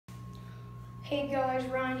Hey guys,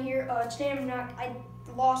 Ryan here. Today I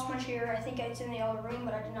lost my chair. I think it's in the other room,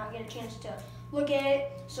 but I did not get a chance to look at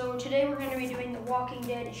it. So today we're going to be doing The Walking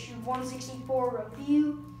Dead issue 164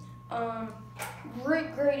 review.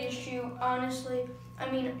 Great issue, honestly. I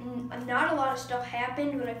mean, not a lot of stuff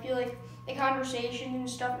happened, but I feel like the conversation and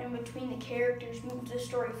stuff in between the characters moved the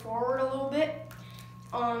story forward a little bit.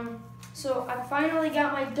 So I finally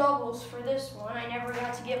got my doubles for this one. I never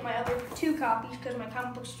got to get my other two copies because my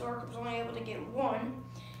comic book store was only able to get one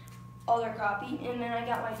other copy, and then I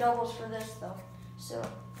got my doubles for this though. So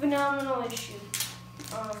phenomenal issue.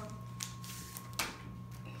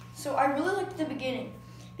 So I really liked the beginning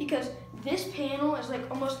because this panel is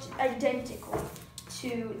like almost identical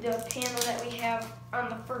to the panel that we have on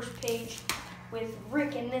the first page with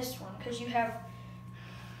Rick in this one, because you have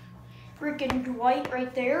Rick and Dwight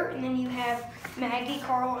right there, and then you have Maggie,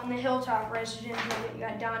 Carl, and the Hilltop residents. You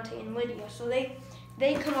got Dante and Lydia. So they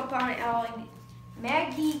come up on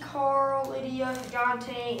Maggie, Carl, Lydia,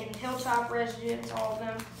 Dante, and Hilltop residents, all of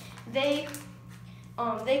them. They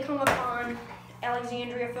come upon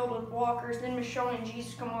Alexandria filled with walkers. Then Michonne and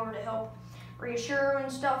Jesus come over to help reassure her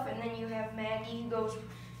and stuff. And then you have Maggie who goes,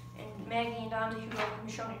 and Maggie and Dante who go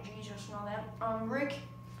with Michonne and Jesus and all that. Rick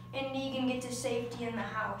and Negan get to safety in the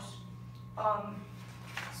house.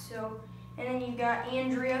 And then you got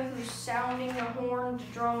Andrea who's sounding the horn to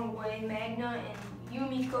draw them away. Magna and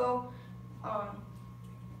Yumiko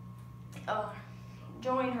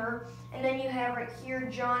join her, and then you have right here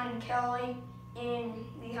John and Kelly in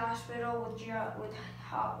the hospital with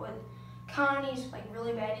Connie's like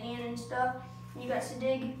really bad hand and stuff. You got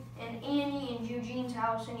Sadig and Annie in Eugene's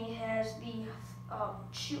house, and he has the I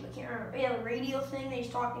can't remember, the radio thing that he's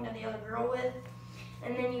talking to the other girl with.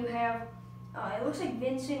 And then you have it looks like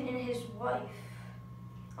Vincent and his wife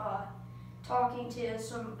talking to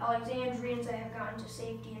some Alexandrians that have gotten to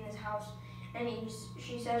safety in this house. And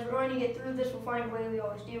she says, "We're going to get through this, we'll find a way, we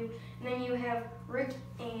always do." And then you have Rick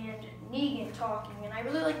and Negan talking. And I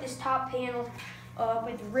really like this top panel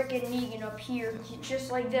with Rick and Negan up here.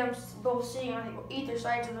 Just like them both sitting on either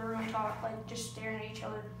sides of the room, like just staring at each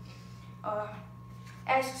other.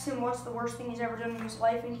 Asks him what's the worst thing he's ever done in his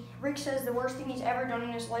life, and Rick says the worst thing he's ever done in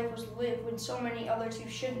his life was live when so many others who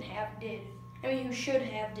shouldn't have did. Who should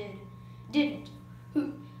have didn't.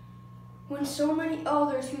 When so many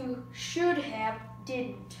others who should have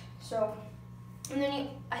didn't. So, and then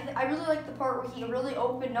I really like the part where he really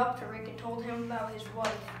opened up to Rick and told him about his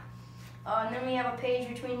wife. And then we have a page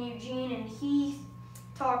between Eugene and Heath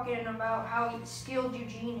talking about how skilled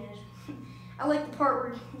Eugene is. I like the part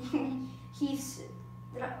where Heath.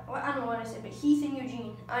 I don't know what I said, but Heath and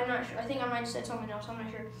Eugene, I'm not sure. I think I might have said something else, I'm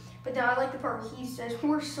not sure. But then I like the part where Heath says,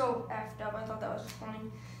 "We're so effed up." I thought that was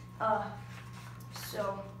funny.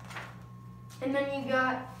 And then you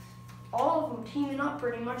got all of them teaming up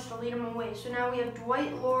pretty much to lead them away. So now we have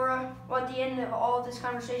Dwight, Laura. Well, at the end of all of this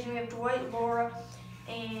conversation, we have Dwight, Laura,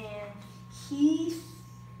 and Heath.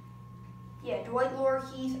 Yeah, Dwight, Laura,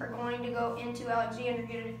 Heath are going to go into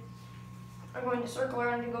Alexandria. Are going to circle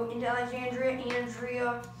around to go into Alexandria.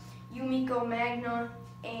 Andrea, Yumiko, Magna,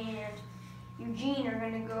 and Eugene are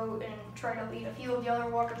going to go and try to lead a few of the other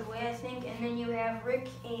walkers away, I think. And then you have Rick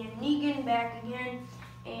and Negan back again,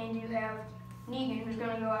 and you have Negan who's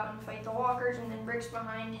going to go out and fight the walkers, and then Rick's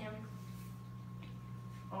behind him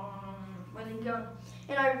with a gun.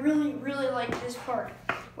 And I really like this part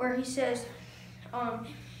where he says,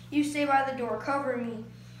 "You stay by the door, cover me.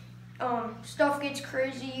 Stuff gets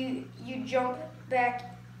crazy. You jump back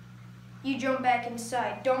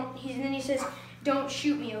inside. Don't." Then he says, "Don't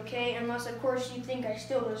shoot me, okay? Unless, of course, you think I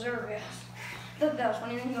still deserve it." I thought that was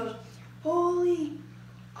funny. And then he goes, "Holy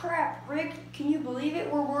crap, Rick! Can you believe it?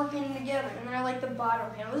 We're working together." And then I like the bottom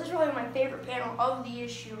panel. This is probably my favorite panel of the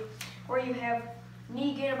issue, where you have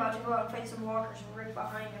Negan about to go out and fight some walkers and Rick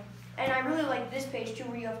behind him. And I really like this page too,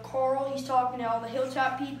 where you have Carl. He's talking to all the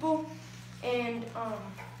Hilltop people, and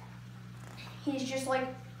he's just like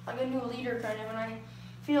a new leader kind of, and I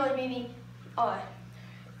feel like maybe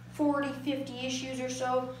 40, 50 issues or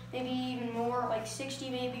so, maybe even more, like 60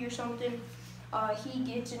 maybe or something, he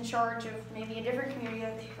gets in charge of maybe a different community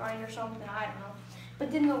that they find or something, I don't know.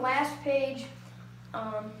 But then the last page,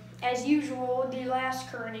 as usual, the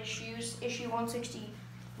last current issues, issue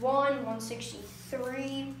 161,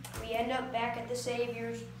 163, we end up back at the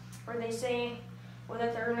Saviors, where they say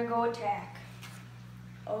that they're going to go attack.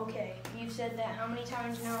 Okay, you've said that how many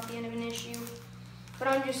times now at the end of an issue? But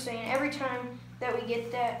I'm just saying, every time that we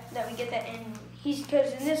get that, and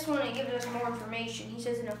because in this one it gives us more information. He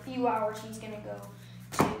says in a few hours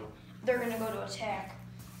they're gonna go to attack.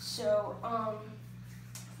 So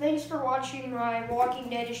thanks for watching my Walking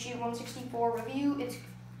Dead issue 164 review. It's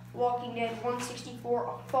Walking Dead 164: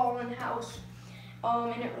 A Fallen House.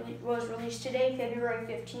 And it was released today, February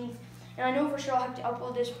 15th. And I know for sure I'll have to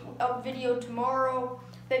upload this video tomorrow,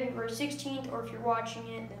 February 16th, or if you're watching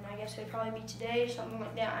it, then I guess it'd probably be today, something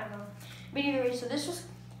like that, I don't know. But either way, so this was,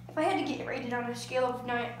 if I had to get it rated on a scale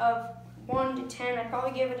of 1 to 10, I'd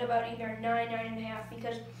probably give it about either 9, 9.5,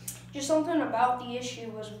 because just something about the issue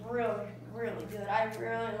was really, really good. I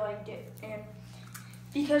really liked it. And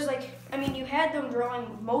because, like, I mean, you had them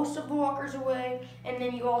drawing most of the walkers away, and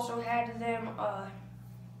then you also had them,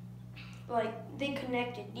 like, they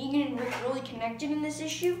connected. Negan and Rick really connected in this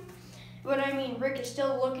issue. But, I mean, Rick is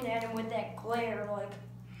still looking at him with that glare, like,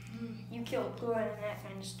 you killed Glenn and that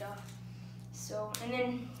kind of stuff. So, and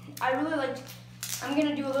then I really liked, I'm going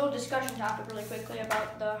to do a little discussion topic really quickly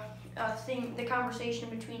about the the conversation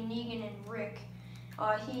between Negan and Rick.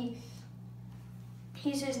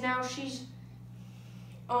 He says now she's,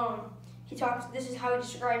 he talks, this is how he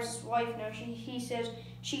describes his wife now. He says,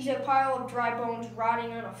 she's a pile of dry bones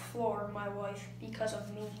rotting on a floor, my wife, because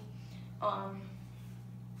of me. And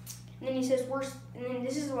then he says, and then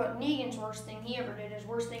this is what Negan's worst thing he ever did. His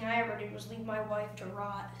worst thing I ever did was leave my wife to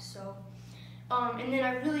rot, so. And then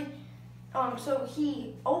I really, so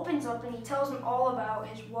he opens up and he tells him all about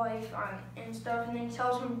his wife and stuff, and then he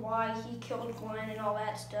tells him why he killed Glenn and all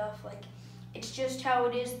that stuff. Like, it's just how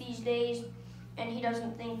it is these days, and he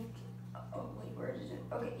doesn't think, oh wait, where is it?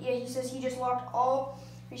 Okay, yeah, he says he just lost all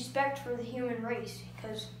respect for the human race,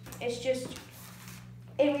 because it's just,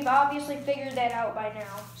 and we've obviously figured that out by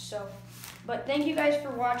now, so. But thank you guys for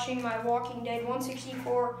watching my Walking Dead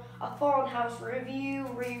 164: A Fallen House review,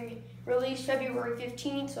 released February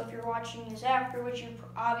 15th, so if you're watching this after, which you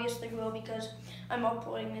obviously will because I'm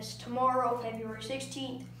uploading this tomorrow, February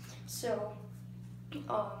 16th, so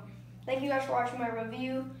thank you guys for watching my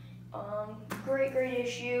review. Great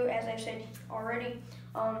issue, as I've said already.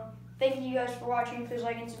 Thank you guys for watching. Please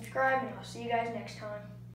like and subscribe, and I'll see you guys next time.